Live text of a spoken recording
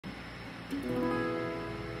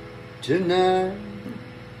Tonight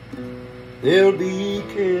there'll be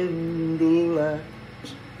candlelights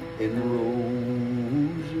and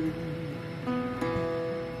roses,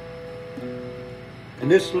 and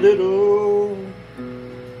this little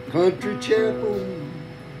country chapel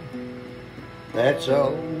that's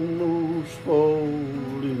almost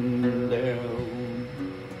falling down.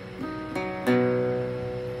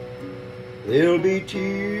 There'll be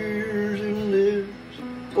tears in this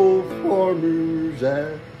old farmer's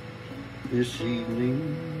eyes this evening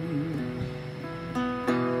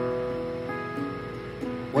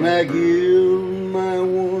when I give my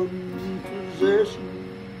one possession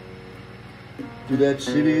to that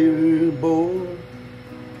city boy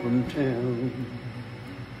from town.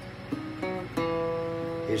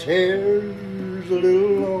 His hair's a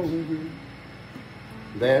little longer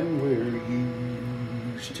than we're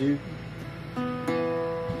used to,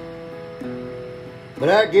 but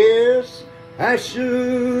I guess I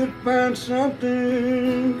should find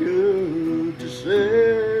something good to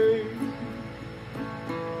say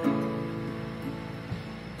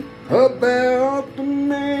about the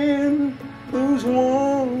man who's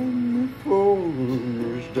won the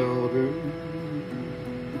farmer's daughter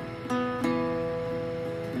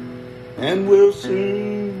and will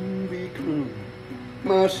soon become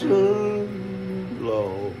my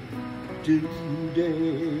son-in-law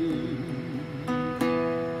today.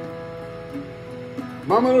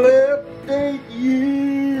 Mama left 8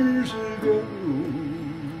 years ago,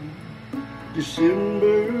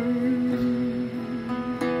 December,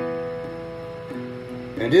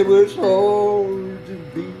 and it was hard to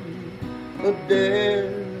be a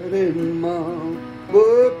dad and mom,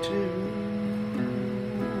 but too.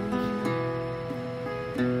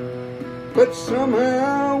 But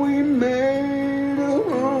somehow we made a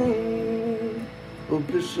home of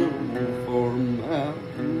this old farmhouse,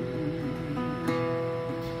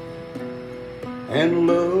 and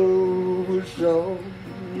love was all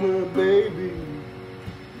my baby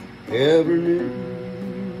ever knew.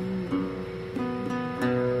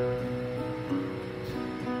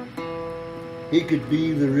 He could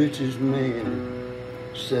be the richest man in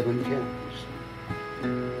 7 counties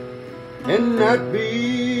and not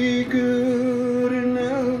be good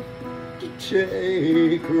enough to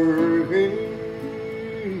take her hand,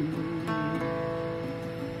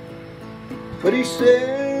 but he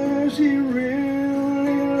says he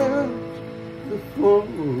really loves the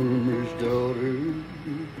farmer's daughter,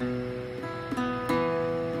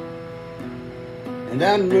 and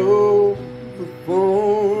I know